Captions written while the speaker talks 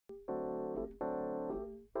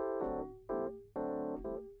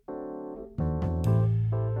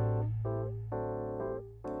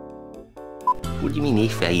What do you mean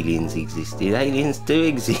if aliens existed? Aliens do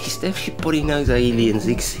exist. Everybody knows aliens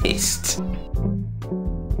exist.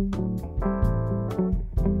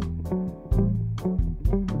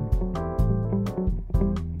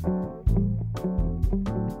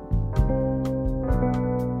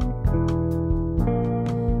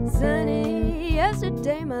 Sunny,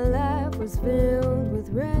 yesterday my life was filled with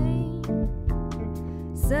rain.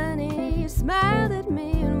 Sunny, you smiled at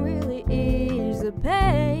me and really eased the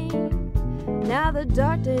pain. Now the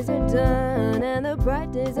dark days are done and the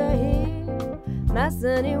bright days are here. My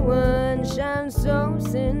sunny one shines so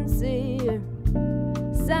sincere.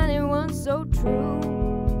 Sunny one so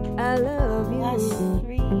true. I love you. Last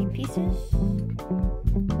 3 pieces.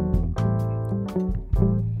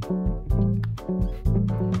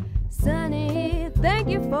 Sunny, thank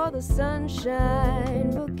you for the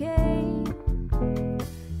sunshine bouquet.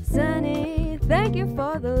 Sunny, thank you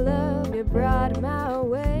for the love you brought my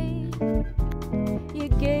way. You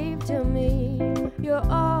gave to me your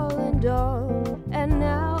all and all, and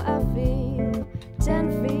now I feel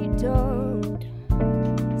 10 feet tall.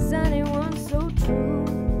 Sunny one so true,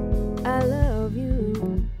 I love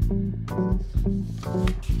you.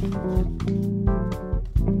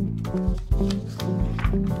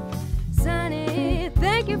 Sunny,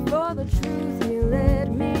 thank you for the truth you let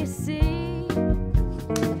me see.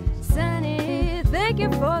 Sunny, thank you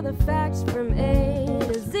for the facts from A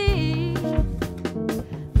to Z.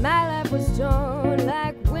 My life was torn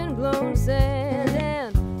like windblown sand,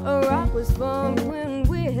 and a rock was formed when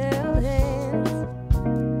we held hands.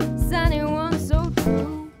 Sunny one so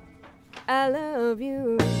true, I love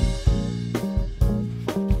you.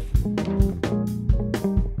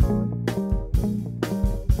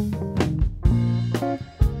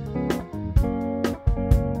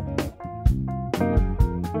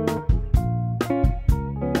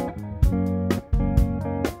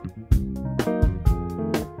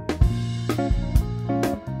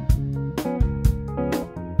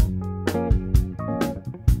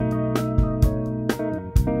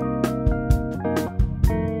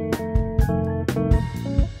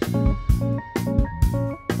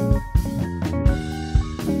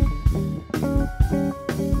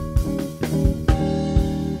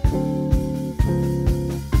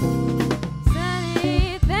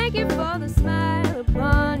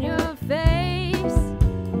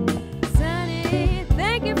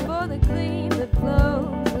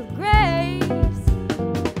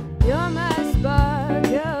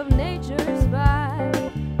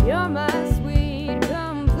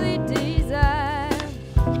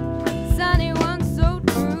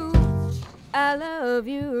 I love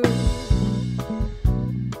you.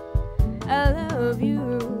 I love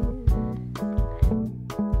you.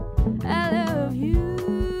 I love you.